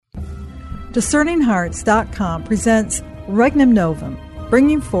DiscerningHearts.com presents Regnum Novum,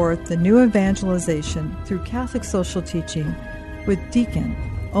 bringing forth the new evangelization through Catholic social teaching with Deacon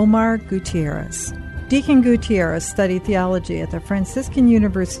Omar Gutierrez. Deacon Gutierrez studied theology at the Franciscan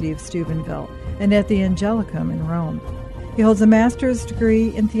University of Steubenville and at the Angelicum in Rome. He holds a master's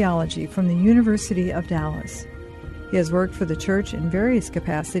degree in theology from the University of Dallas. He has worked for the church in various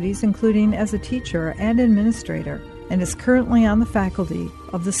capacities, including as a teacher and administrator, and is currently on the faculty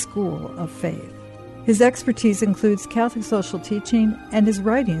of the School of Faith. His expertise includes Catholic social teaching, and his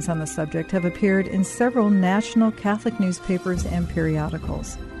writings on the subject have appeared in several national Catholic newspapers and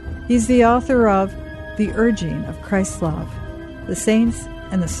periodicals. He's the author of The Urging of Christ's Love, the Saints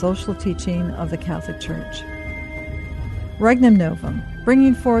and the Social Teaching of the Catholic Church. Regnum Novum,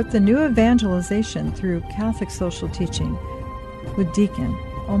 bringing forth the new evangelization through Catholic social teaching with Deacon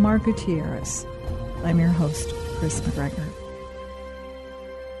Omar Gutierrez. I'm your host, Chris McGregor.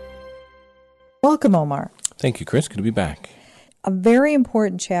 Welcome, Omar. Thank you, Chris. Good to be back. A very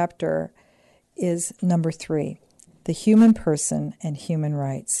important chapter is number 3, the human person and human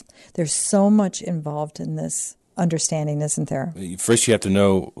rights. There's so much involved in this understanding, isn't there? First, you have to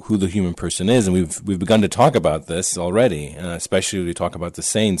know who the human person is, and we've begun to talk about this already, especially when we talk about the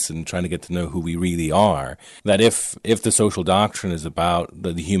saints and trying to get to know who we really are. That if the social doctrine is about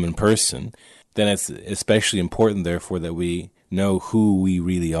the human person, then it's especially important, therefore, that we know who we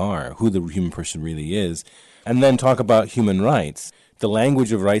really are, who the human person really is, and then talk about human rights. The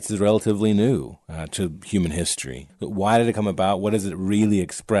language of rights is relatively new to human history. Why did it come about? What does it really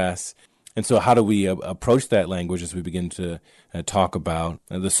express? And so how do we approach that language as we begin to talk about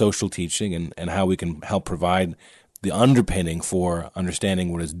the social teaching and how we can help provide the underpinning for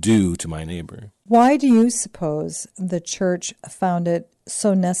understanding what is due to my neighbor? Why do you suppose the Church found it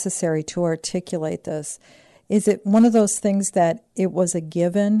so necessary to articulate this? Is it one of those things that it was a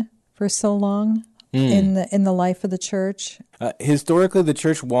given for so long in the life of the Church? Historically, the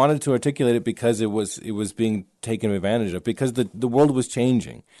Church wanted to articulate it because it was being taken advantage of, because the world was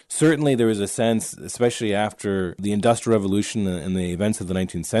changing. Certainly there was a sense, especially after the Industrial Revolution and the events of the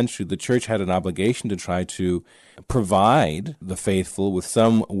 19th century, the Church had an obligation to try to provide the faithful with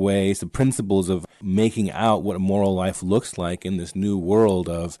some ways, the principles of making out what a moral life looks like in this new world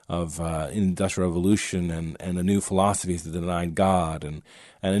of Industrial Revolution and the new philosophies that denied God and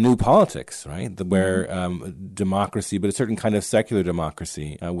a new politics, right, where democracy, but a certain kind of secular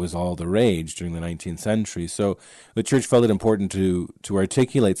democracy was all the rage during the 19th century. So the Church felt it important to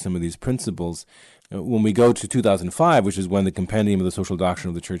articulate some of these principles. When we go to 2005, which is when the Compendium of the Social Doctrine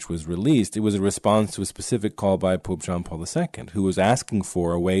of the Church was released, it was a response to a specific call by Pope John Paul II, who was asking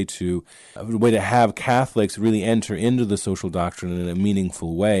for a way to have Catholics really enter into the social doctrine in a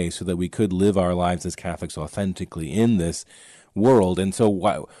meaningful way so that we could live our lives as Catholics authentically in this world. And so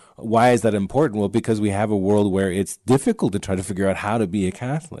why is that important? Well, because we have a world where it's difficult to try to figure out how to be a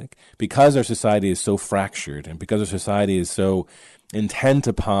Catholic, because our society is so fractured and because our society is so intent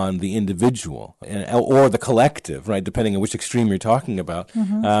upon the individual or the collective, right, depending on which extreme you're talking about.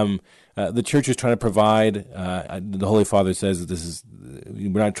 The Church is trying to provide, the Holy Father says that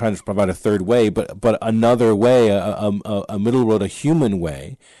we're not trying to provide a third way, but another way, a middle road, a human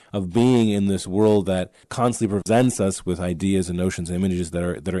way of being in this world that constantly presents us with ideas and notions and images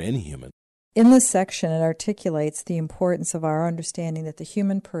that are inhuman. In this section, it articulates the importance of our understanding that the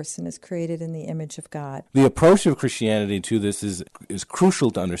human person is created in the image of God. The approach of Christianity to this is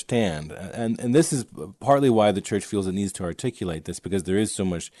crucial to understand, and this is partly why the Church feels it needs to articulate this, because there is so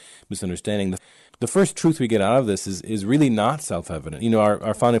much misunderstanding. The first truth we get out of this is really not self-evident. You know,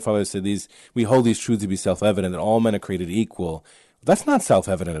 our founding fathers said we hold these truths to be self-evident, that all men are created equal. That's not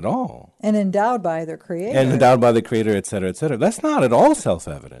self-evident at all. And endowed by their Creator. Et cetera, et cetera. That's not at all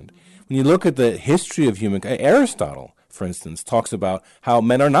self-evident. When you look at the history of Aristotle, for instance, talks about how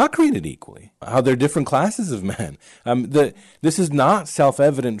men are not created equally, how there are different classes of men. This is not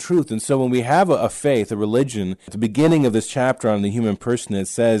self-evident truth. And so when we have a faith, a religion, at the beginning of this chapter on the human person, it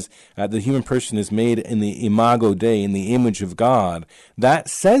says the human person is made in the imago Dei, in the image of God. That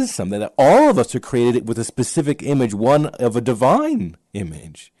says something, that all of us are created with a specific image, one of a divine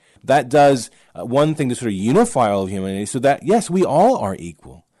image. That does one thing to sort of unify all of humanity, so that, yes, we all are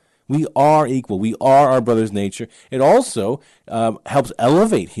equal. We are equal. We are our brother's nature. It also helps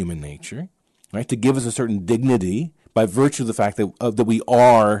elevate human nature, right, to give us a certain dignity by virtue of the fact that we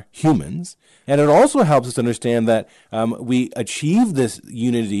are humans. And it also helps us understand that we achieve this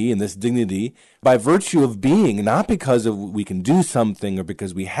unity and this dignity by virtue of being, not because we can do something or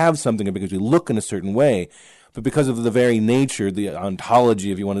because we have something or because we look in a certain way, but because of the very nature, the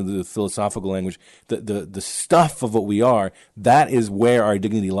ontology, if you want to do the philosophical language, the stuff of what we are, that is where our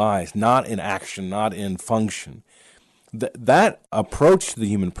dignity lies, not in action, not in function. That approach to the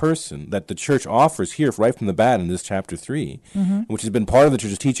human person that the church offers here right from the bat in this chapter 3, which has been part of the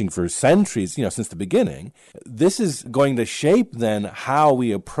church's teaching for centuries, since the beginning, this is going to shape then how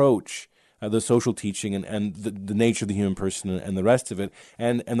we approach the social teaching and the nature of the human person and the rest of it.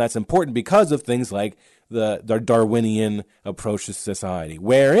 And that's important because of things like the Darwinian approach to society,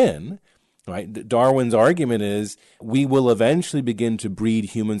 wherein, right, Darwin's argument is we will eventually begin to breed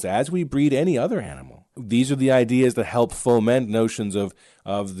humans as we breed any other animal. These are the ideas that help foment notions of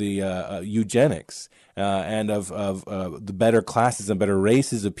the eugenics and of the better classes and better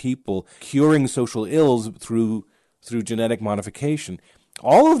races of people curing social ills through genetic modification.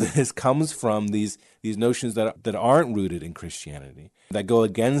 All of this comes from these notions that aren't rooted in Christianity, that go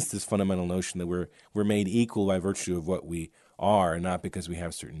against this fundamental notion that we're made equal by virtue of what we are, not because we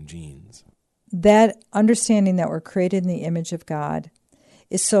have certain genes. That understanding that we're created in the image of God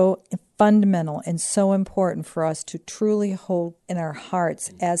is so fundamental and so important for us to truly hold in our hearts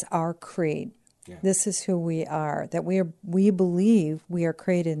as our creed. Yeah. This is who we are, that we believe we are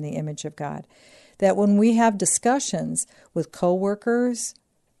created in the image of God. That when we have discussions with coworkers,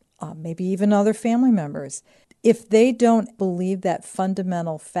 maybe even other family members, if they don't believe that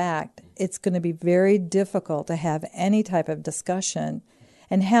fundamental fact, it's going to be very difficult to have any type of discussion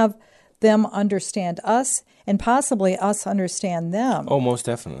and have them understand us and possibly us understand them. Oh, most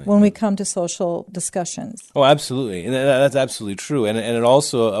definitely. When we come to social discussions. Oh, absolutely. And that's absolutely true. And it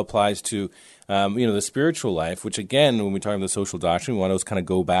also applies to the spiritual life, which again, when we talk about the social doctrine, we want to kind of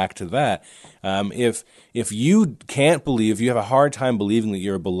go back to that. If you can't believe, if you have a hard time believing that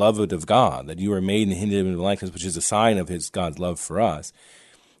you're a beloved of God, that you are made in His image and likeness, which is a sign of God's love for us,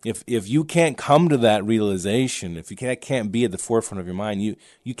 if you can't come to that realization, if you can't be at the forefront of your mind,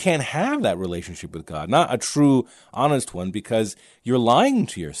 you can't have that relationship with God, not a true, honest one, because you're lying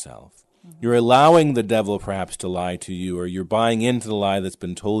to yourself. You're allowing the devil perhaps to lie to you, or you're buying into the lie that's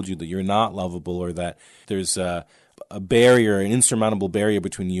been told you that you're not lovable, or that there's a barrier, an insurmountable barrier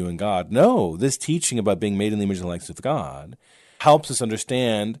between you and God. No, this teaching about being made in the image and likeness of God helps us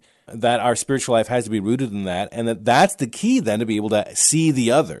understand that our spiritual life has to be rooted in that, and that's the key then to be able to see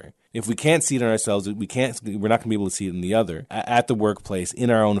the other. If we can't see it in ourselves, we're not going to be able to see it in the other, at the workplace, in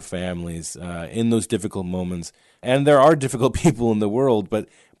our own families, in those difficult moments. And there are difficult people in the world, but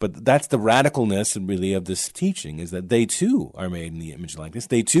that's the radicalness really of this teaching, is that they too are made in the image and likeness.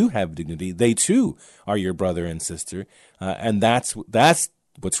 They too have dignity. They too are your brother and sister, and that's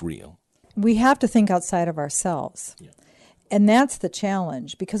what's real. We have to think outside of ourselves. Yeah. And that's the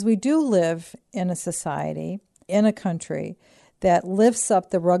challenge, because we do live in a society, in a country, that lifts up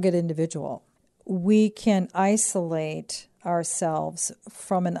the rugged individual. We can isolate ourselves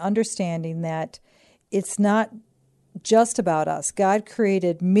from an understanding that it's not just about us. God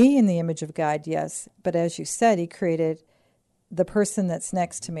created me in the image of God, yes, but as you said, He created the person that's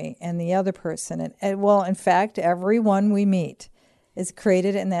next to me and the other person. And well, in fact, everyone we meet is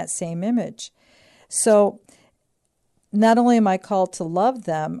created in that same image. So not only am I called to love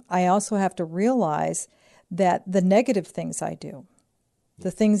them, I also have to realize that the negative things I do, the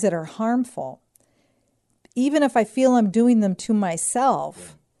things that are harmful, even if I feel I'm doing them to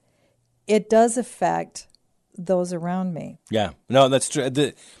myself, it does affect those around me. Yeah, no, that's true.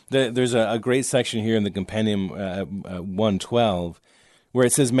 There's a great section here in the Compendium 112 where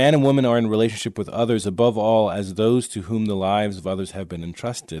it says, man and woman are in relationship with others above all as those to whom the lives of others have been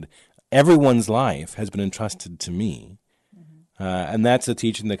entrusted. Everyone's life has been entrusted to me. And that's a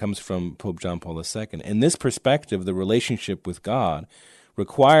teaching that comes from Pope John Paul II. In this perspective, the relationship with God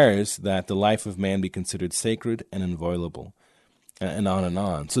requires that the life of man be considered sacred and inviolable, and on and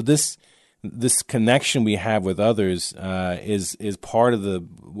on. So this connection we have with others is part of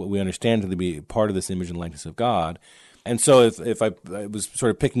what we understand to be part of this image and likeness of God. And so if I was sort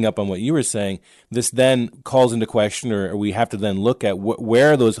of picking up on what you were saying, this then calls into question, or we have to then look at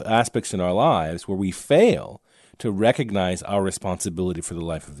where are those aspects in our lives where we fail to recognize our responsibility for the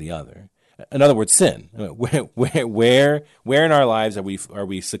life of the other. In other words, sin. Where in our lives are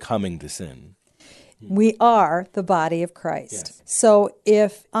we succumbing to sin? We are the body of Christ. Yes. So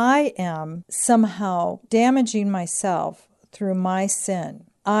if I am somehow damaging myself through my sin,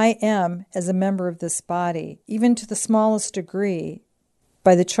 I am, as a member of this body, even to the smallest degree,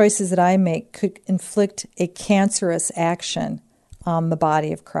 by the choices that I make, could inflict a cancerous action on the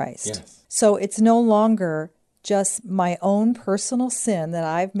body of Christ. Yes. So it's no longer just my own personal sin that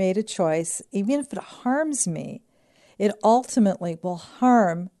I've made a choice, even if it harms me, it ultimately will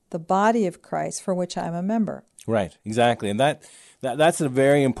harm the body of Christ for which I'm a member. Right, exactly. And that's a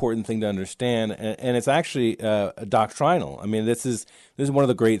very important thing to understand, and it's actually doctrinal. I mean, this is one of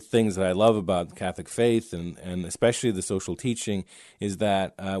the great things that I love about the Catholic faith, and especially the social teaching, is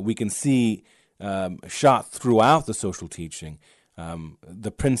that we can see shot throughout the social teaching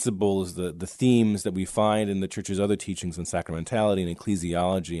the principles, the themes that we find in the Church's other teachings on sacramentality and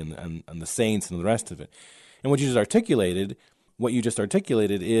ecclesiology and the saints and the rest of it. And what you just articulated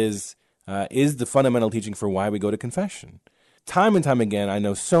is the fundamental teaching for why we go to confession. Time and time again, I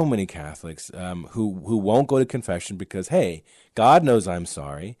know so many Catholics who won't go to confession because, hey, God knows I'm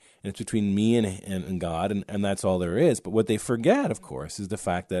sorry, and it's between me and God, and that's all there is. But what they forget, of course, is the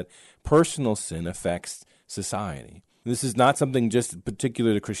fact that personal sin affects society. This is not something just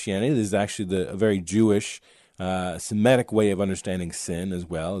particular to Christianity. This is actually a very Jewish, Semitic way of understanding sin as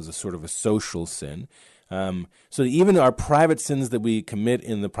well, as a sort of a social sin. So even our private sins that we commit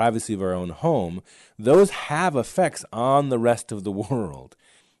in the privacy of our own home, those have effects on the rest of the world.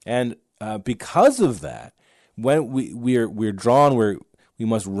 And because of that, when we're drawn where we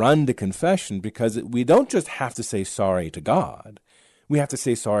must run to confession, because we don't just have to say sorry to God. We have to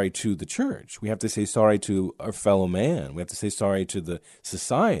say sorry to the church. We have to say sorry to our fellow man. We have to say sorry to the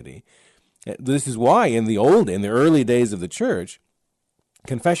society. This is why in the early days of the church,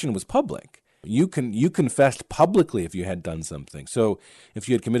 confession was public. You confessed publicly if you had done something. So if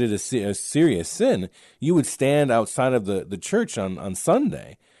you had committed a serious sin, you would stand outside of the church on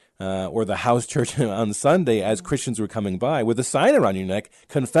Sunday, or the house church on Sunday as Christians were coming by with a sign around your neck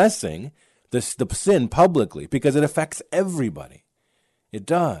confessing the sin publicly, because it affects everybody. It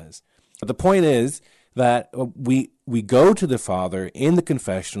does. But the point is that we go to the Father in the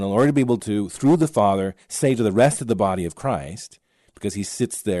confessional in order to be able to, through the Father, say to the rest of the body of Christ, because he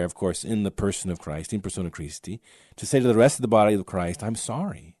sits there, of course, in the person of Christ, in persona Christi, to say to the rest of the body of Christ, I'm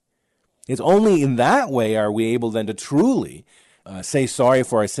sorry. It's only in that way are we able then to truly say sorry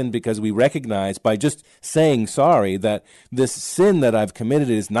for our sin, because we recognize by just saying sorry that this sin that I've committed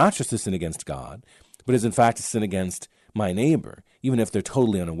is not just a sin against God, but is in fact a sin against my neighbor, even if they're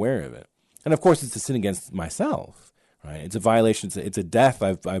totally unaware of it. And of course, it's a sin against myself, right? It's a violation. It's a death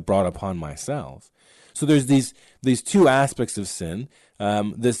I've brought upon myself. So there's these two aspects of sin,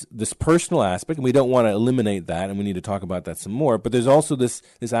 this personal aspect, and we don't want to eliminate that, and we need to talk about that some more. But there's also this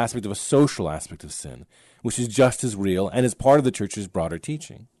aspect of a social aspect of sin, which is just as real and is part of the Church's broader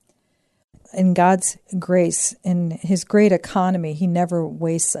teaching. In God's grace, in His great economy, He never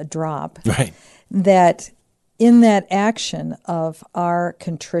wastes a drop. Right. That in that action of our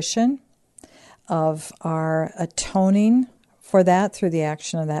contrition, of our atoning for that through the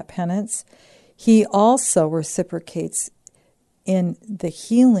action of that penance, He also reciprocates in the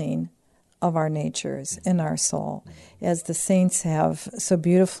healing of our natures, in our soul, as the saints have so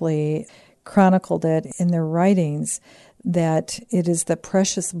beautifully chronicled it in their writings, that it is the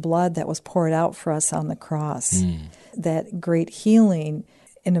precious blood that was poured out for us on the cross. That great healing,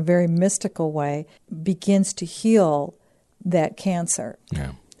 in a very mystical way, begins to heal that cancer.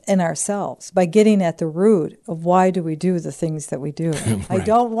 Yeah. In ourselves, by getting at the root of why do we do the things that we do. Right. I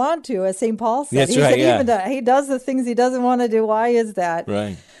don't want to, as St. Paul said. That's right, even he does the things he doesn't want to do. Why is that?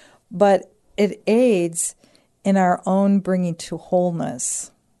 Right. But it aids in our own bringing to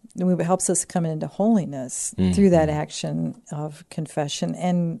wholeness. It helps us come into holiness through that action of confession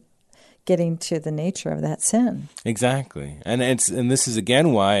and getting to the nature of that sin. Exactly. And this is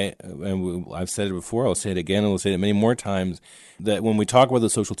again why, and I've said it before, I'll say it again, and we'll say it many more times, that when we talk about the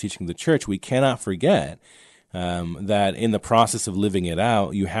social teaching of the Church, we cannot forget that in the process of living it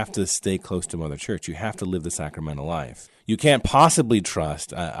out, you have to stay close to Mother Church. You have to live the sacramental life. You can't possibly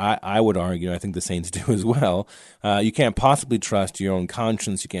trust, I would argue, I think the saints do as well, you can't possibly trust your own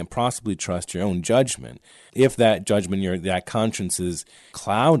conscience, you can't possibly trust your own judgment. If that judgment, that conscience is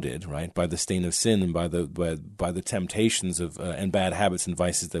clouded, right, by the stain of sin and by the temptations of and bad habits and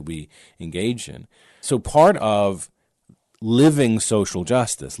vices that we engage in. So part of living social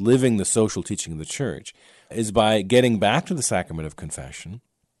justice, living the social teaching of the Church, is by getting back to the sacrament of confession,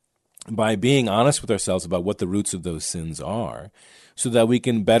 by being honest with ourselves about what the roots of those sins are, so that we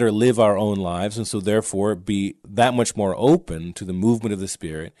can better live our own lives, and so therefore be that much more open to the movement of the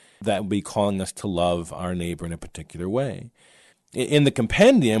Spirit that will be calling us to love our neighbor in a particular way. In the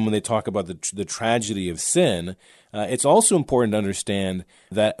compendium, when they talk about the tragedy of sin, it's also important to understand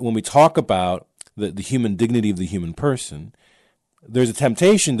that when we talk about the human dignity of the human person, there's a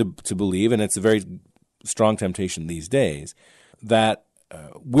temptation to believe, and it's a very strong temptation these days, that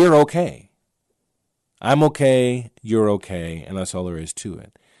we're okay. I'm okay, you're okay, and that's all there is to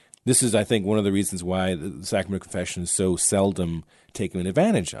it. This is, I think, one of the reasons why the sacrament of confession is so seldom taken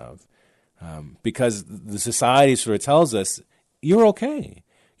advantage of. because the society sort of tells us, you're okay.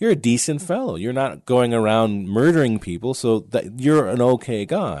 You're a decent fellow. You're not going around murdering people, so that you're an okay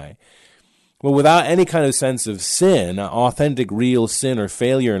guy. Well, without any kind of sense of sin, authentic, real sin or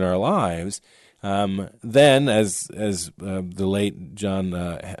failure in our lives, then, as the late John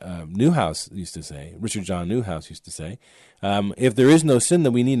Newhouse used to say, Richard John Newhouse used to say, if there is no sin,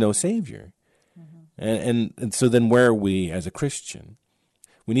 then we need no Savior. Mm-hmm. And so then where are we as a Christian?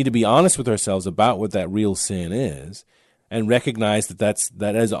 We need to be honest with ourselves about what that real sin is, and recognize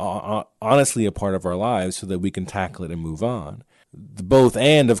that is honestly a part of our lives, so that we can tackle it and move on. The both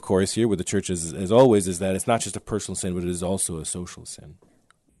and, of course, here with the church, as always, is that it's not just a personal sin, but it is also a social sin.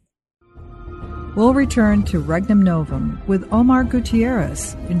 We'll return to Regnum Novum with Omar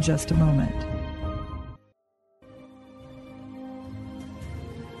Gutierrez in just a moment.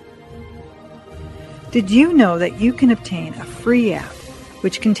 Did you know that you can obtain a free app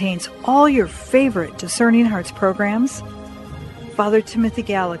which contains all your favorite Discerning Hearts programs? Father Timothy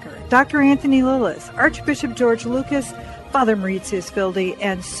Gallagher, Dr. Anthony Lillis, Archbishop George Lucas, Father Mauritius Fildi,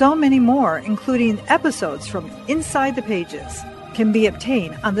 and so many more, including episodes from Inside the Pages, can be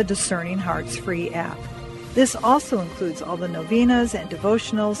obtained on the Discerning Hearts free app. This also includes all the novenas and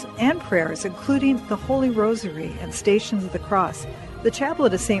devotionals and prayers, including the Holy Rosary and Stations of the Cross, the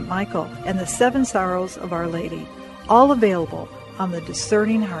Chaplet of St. Michael, and the Seven Sorrows of Our Lady, all available on the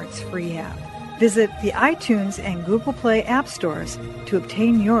Discerning Hearts free app. Visit the iTunes and Google Play app stores to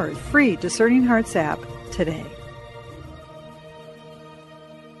obtain your free Discerning Hearts app today.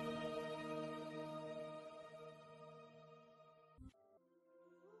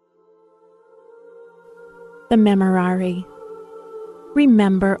 The Memorare.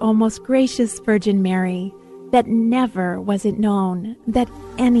 Remember, O most gracious Virgin Mary, that never was it known that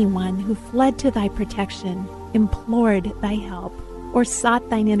anyone who fled to thy protection, implored thy help, or sought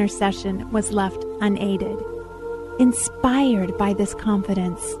thine intercession was left unaided. Inspired by this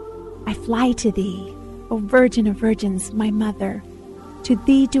confidence, I fly to thee, O Virgin of Virgins, my Mother. To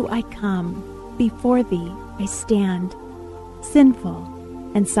thee do I come, before thee I stand,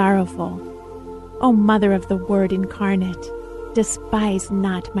 sinful and sorrowful. O Mother of the Word incarnate, despise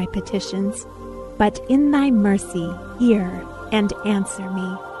not my petitions, but in thy mercy hear and answer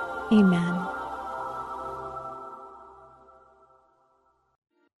me. Amen.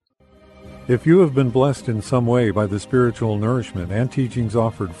 If you have been blessed in some way by the spiritual nourishment and teachings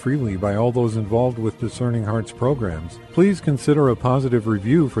offered freely by all those involved with Discerning Hearts programs, please consider a positive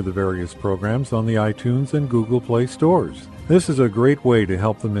review for the various programs on the iTunes and Google Play stores. This is a great way to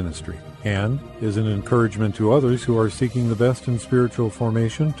help the ministry and is an encouragement to others who are seeking the best in spiritual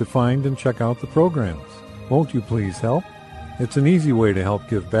formation to find and check out the programs. Won't you please help? It's an easy way to help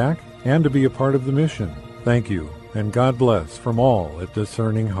give back and to be a part of the mission. Thank you, and God bless from all at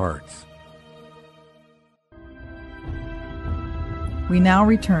Discerning Hearts. We now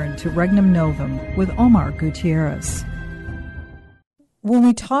return to Regnum Novum with Omar Gutierrez. When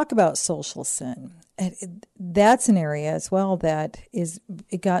we talk about social sin, that's an area as well that is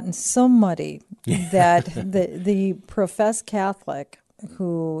gotten so muddy that the professed Catholic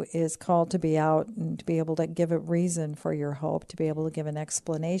who is called to be out and to be able to give a reason for your hope, to be able to give an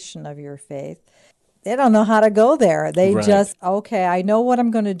explanation of your faith, they don't know how to go there. They just, okay, I know what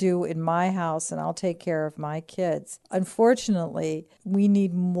I'm going to do in my house and I'll take care of my kids. Unfortunately, we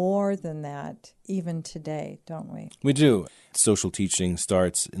need more than that even today, don't we? We do. Social teaching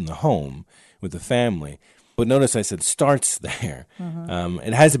starts in the home with the family. But notice I said starts there. Mm-hmm.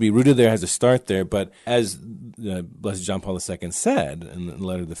 It has to be rooted there, has to start there. But as Blessed John Paul II said in the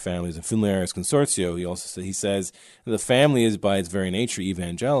letter to the families of Familiaris Consortio, he says the family is by its very nature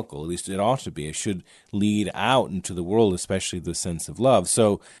evangelical. At least it ought to be. It should lead out into the world, especially the sense of love.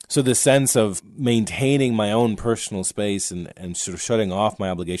 So the sense of maintaining my own personal space and sort of shutting off my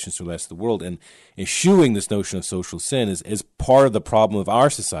obligations to the rest of the world and eschewing this notion of social sin is part of the problem of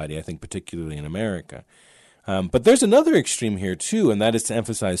our society, I think, particularly in America. But there's another extreme here, too, and that is to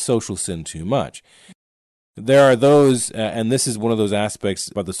emphasize social sin too much. There are those, and this is one of those aspects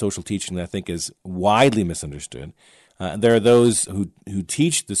about the social teaching that I think is widely misunderstood. There are those who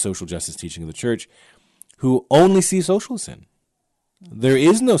teach the social justice teaching of the Church who only see social sin. There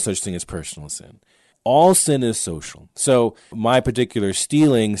is no such thing as personal sin. All sin is social. So my particular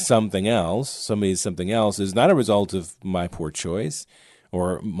stealing something else, somebody's something else, is not a result of my poor choice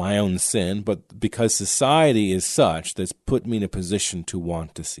or my own sin, but because society is such that's put me in a position to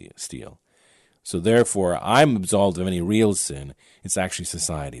want to steal. So therefore, I'm absolved of any real sin. It's actually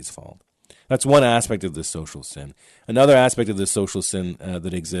society's fault. That's one aspect of this social sin. Another aspect of this social sin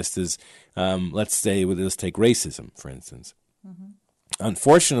that exists is, let's take racism, for instance. Mm-hmm.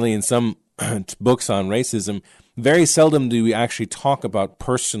 Unfortunately, in some books on racism, very seldom do we actually talk about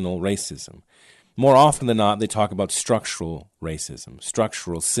personal racism. More often than not, they talk about structural racism,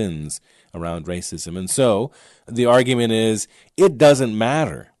 structural sins around racism. And so the argument is it doesn't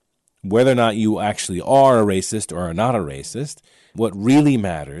matter whether or not you actually are a racist or are not a racist. What really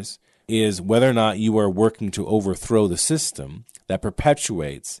matters is whether or not you are working to overthrow the system that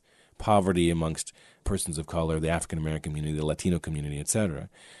perpetuates poverty amongst persons of color, the African American community, the Latino community, etc.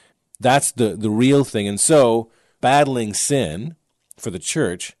 That's the real thing. And so battling sin for the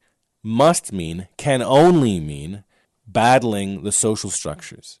church can only mean battling the social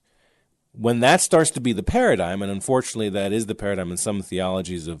structures. When that starts to be the paradigm, and unfortunately that is the paradigm in some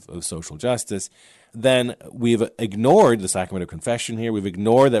theologies of social justice, then we've ignored the sacrament of confession here. We've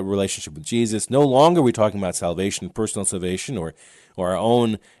ignored that relationship with Jesus. No longer are we talking about salvation, personal salvation, or our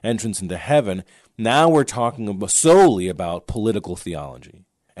own entrance into heaven. Now we're talking solely about political theology.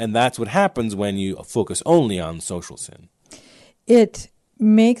 And that's what happens when you focus only on social sin. It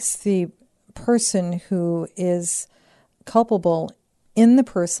makes the person who is culpable in the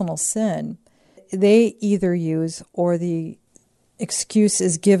personal sin, they either use or the excuse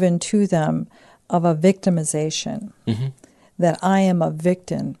is given to them of a victimization, that I am a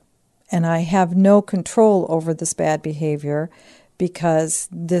victim and I have no control over this bad behavior because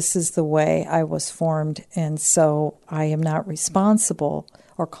this is the way I was formed, and so I am not responsible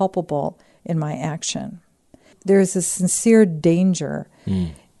or culpable in my action. There's a sincere danger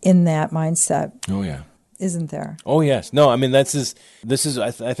in that mindset. Oh, yeah. Isn't there? Oh, yes. No, I mean, this is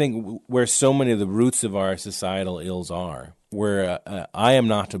I think, where so many of the roots of our societal ills are, where I am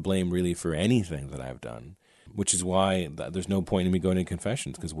not to blame really for anything that I've done, which is why there's no point in me going to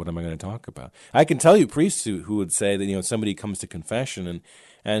confessions, because what am I going to talk about? I can tell you priests who would say that, somebody comes to confession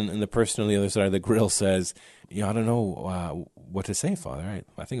and the person on the other side of the grill says, I don't know what to say, Father.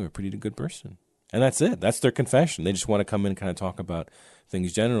 I think I'm a pretty good person. And that's it. That's their confession. They just want to come in and kind of talk about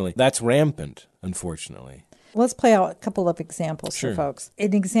things generally. That's rampant, unfortunately. Let's play out a couple of examples for folks.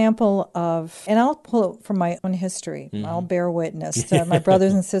 An example of, and I'll pull it from my own history. I'll bear witness to my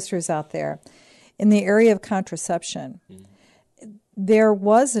brothers and sisters out there. In the area of contraception, there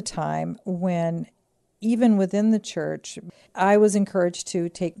was a time when, even within the church, I was encouraged to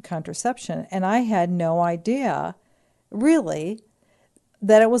take contraception, and I had no idea, really,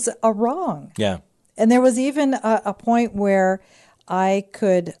 that it was a wrong. Yeah. And there was even a point where I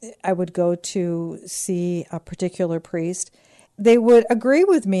would go to see a particular priest. They would agree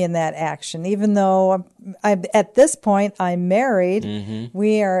with me in that action, even though at this point I'm married.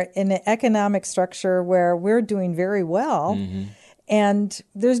 We are in an economic structure where we're doing very well, and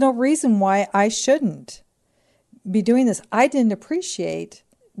there's no reason why I shouldn't be doing this. I didn't appreciate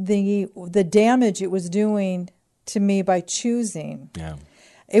the damage it was doing to me by choosing. Yeah.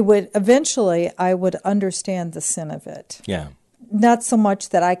 I would understand the sin of it. Yeah. Not so much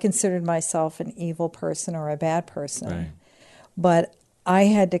that I considered myself an evil person or a bad person, but I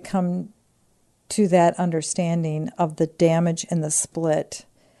had to come to that understanding of the damage and the split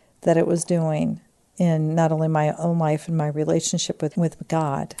that it was doing in not only my own life and my relationship with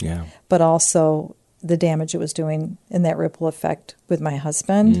God, but also the damage it was doing in that ripple effect with my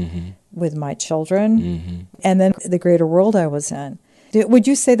husband, with my children, and then the greater world I was in. Would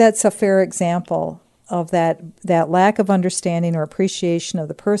you say that's a fair example of that lack of understanding or appreciation of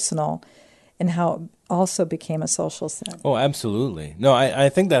the personal and how it also became a social sin? Oh, absolutely. No, I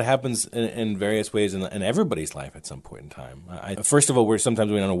think that happens in various ways in everybody's life at some point in time. First of all, we're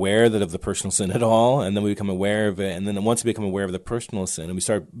unaware of the personal sin at all, and then we become aware of it, and then once we become aware of the personal sin and we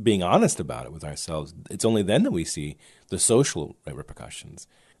start being honest about it with ourselves, it's only then that we see the social repercussions.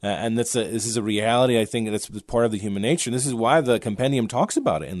 And this is a reality, I think, that's part of the human nature. And this is why the compendium talks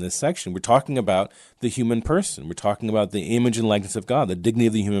about it in this section. We're talking about the human person. We're talking about the image and likeness of God, the dignity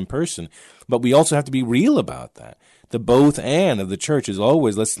of the human person. But we also have to be real about that. The both and of the church is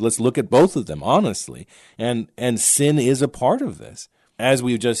always, let's look at both of them honestly. And sin is a part of this. As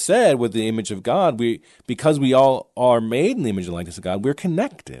we've just said, with the image of God, because we all are made in the image and likeness of God, we're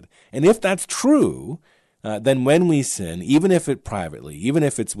connected. And if that's true, then when we sin, even if it's privately, even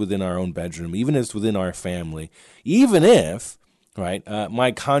if it's within our own bedroom, even if it's within our family, even if,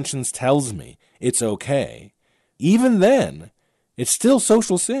 my conscience tells me it's okay, even then, it's still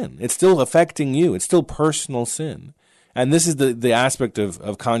social sin. It's still affecting you. It's still personal sin. And this is the aspect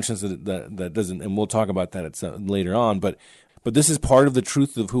of conscience that doesn't, and we'll talk about that later on, but this is part of the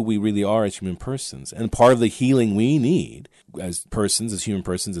truth of who we really are as human persons, and part of the healing we need as persons, as human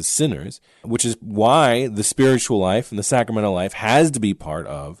persons, as sinners, which is why the spiritual life and the sacramental life has to be part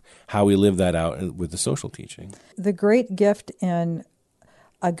of how we live that out with the social teaching. The great gift in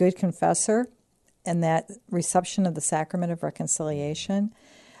a good confessor and that reception of the sacrament of reconciliation,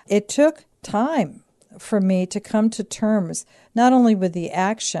 it took time for me to come to terms not only with the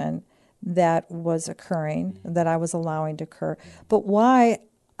action that was occurring, that I was allowing to occur, but why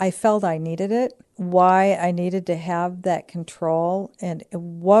I felt I needed it, why I needed to have that control, and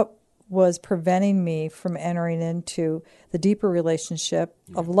what was preventing me from entering into the deeper relationship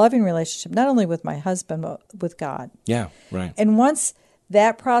of loving relationship, not only with my husband, but with God. Yeah, right. And once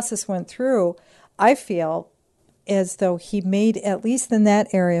that process went through, I feel as though he made, at least in that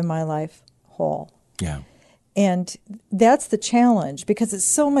area of my life, whole. Yeah. And that's the challenge, because it's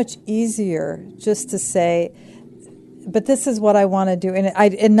so much easier just to say, but this is what I want to do,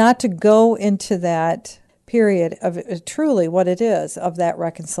 and not to go into that period of truly what it is of that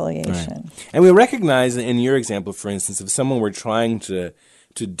reconciliation. Right. And we recognize in your example, for instance, if someone were trying to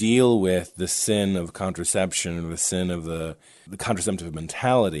deal with the sin of contraception or the sin of the contraceptive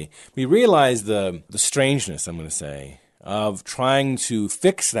mentality, we realize the strangeness, I'm going to say, of trying to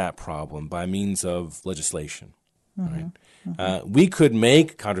fix that problem by means of legislation. Mm-hmm. Right? Mm-hmm. We could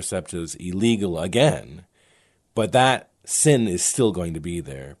make contraceptives illegal again, but that sin is still going to be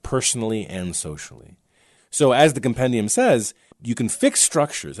there, personally and socially. So as the compendium says, you can fix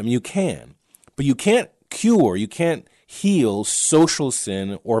structures. I mean, you can, but you can't cure, you can't heal social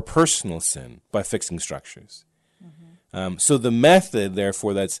sin or personal sin by fixing structures. Mm-hmm. So the method,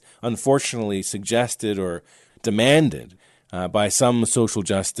 therefore, that's unfortunately suggested or demanded by some social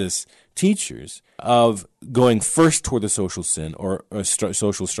justice teachers of going first toward the social sin or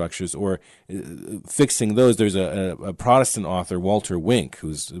social structures or fixing those. There's a Protestant author, Walter Wink,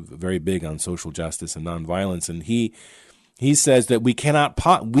 who's very big on social justice and nonviolence, and he says that we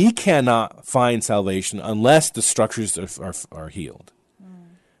cannot find salvation unless the structures are healed.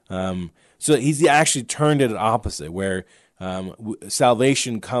 So he's actually turned it opposite, where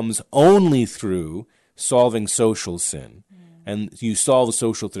salvation comes only through solving social sin. And you solve the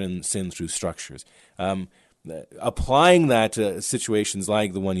social sin through structures. Applying that to situations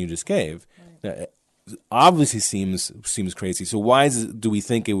like the one you just gave, obviously seems crazy. So why do we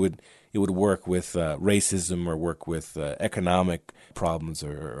think it would work with racism or work with economic problems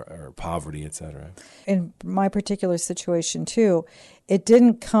or poverty, etc.? In my particular situation too, it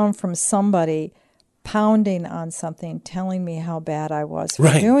didn't come from somebody pounding on something, telling me how bad I was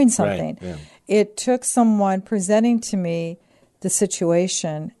for doing something. Right, yeah. It took someone presenting to me the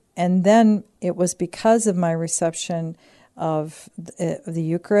situation, and then it was because of my reception of the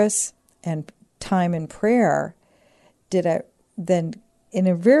Eucharist and time in prayer, did I then, in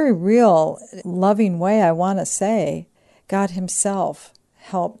a very real, loving way, I want to say, God himself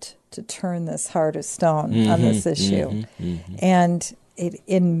helped to turn this heart of stone on this issue. And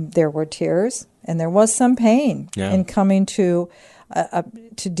there were tears, and there was some pain in coming to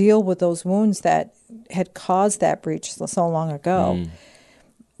deal with those wounds that had caused that breach so long ago.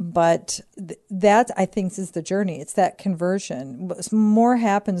 But that, I think, is the journey. It's that conversion. More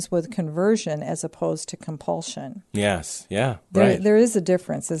happens with conversion as opposed to compulsion. Yes, yeah, right. There is a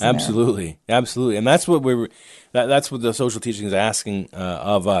difference, isn't there? Absolutely. And that's what that's what the social teaching is asking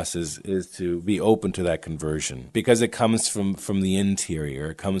of us, is to be open to that conversion, because it comes from the interior.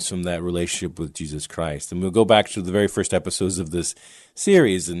 It comes from that relationship with Jesus Christ. And we'll go back to the very first episodes of this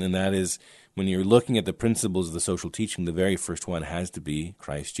series, and that is, when you're looking at the principles of the social teaching, the very first one has to be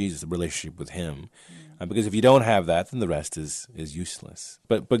Christ Jesus, the relationship with him. Because if you don't have that, then the rest is useless.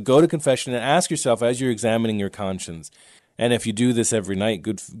 But go to confession and ask yourself, as you're examining your conscience, and if you do this every night,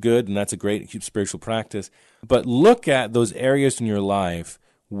 good, and that's a great spiritual practice, but look at those areas in your life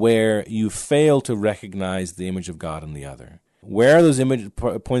where you fail to recognize the image of God in the other. Where are those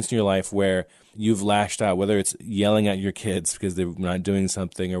points in your life where you've lashed out, whether it's yelling at your kids because they're not doing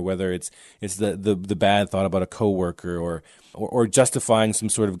something, or whether it's the bad thought about a coworker, or justifying some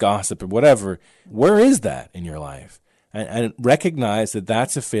sort of gossip or whatever? Where is that in your life? And recognize that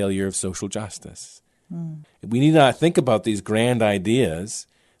that's a failure of social justice. We need not think about these grand ideas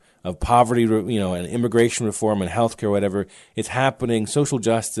of poverty, and immigration reform and healthcare, whatever. It's happening. Social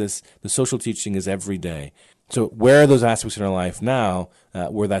justice, the social teaching is every day. So where are those aspects in our life now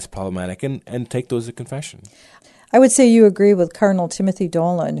where that's problematic, and take those to confession? I would say you agree with Cardinal Timothy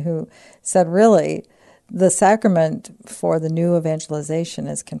Dolan, who said, really, the sacrament for the new evangelization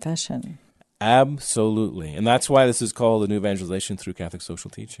is confession. Absolutely. And that's why this is called the New Evangelization through Catholic Social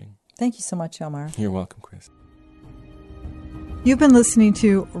Teaching. Thank you so much, Omar. You're welcome, Chris. You've been listening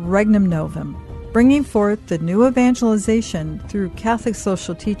to Regnum Novum, bringing forth the new evangelization through Catholic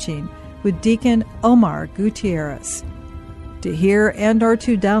social teaching with Deacon Omar Gutierrez. To hear and or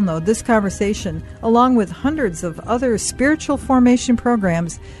to download this conversation, along with hundreds of other spiritual formation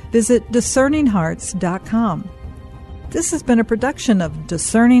programs, visit discerninghearts.com. This has been a production of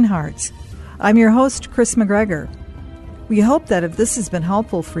Discerning Hearts. I'm your host, Chris McGregor. We hope that if this has been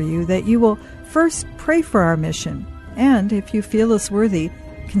helpful for you, that you will first pray for our mission, and if you feel us worthy,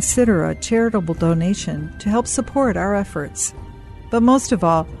 consider a charitable donation to help support our efforts. But most of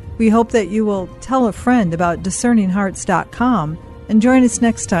all, we hope that you will tell a friend about discerninghearts.com and join us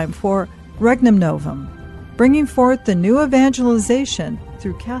next time for Regnum Novum, bringing forth the new evangelization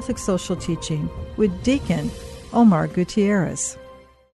through Catholic social teaching with Deacon Omar Gutierrez.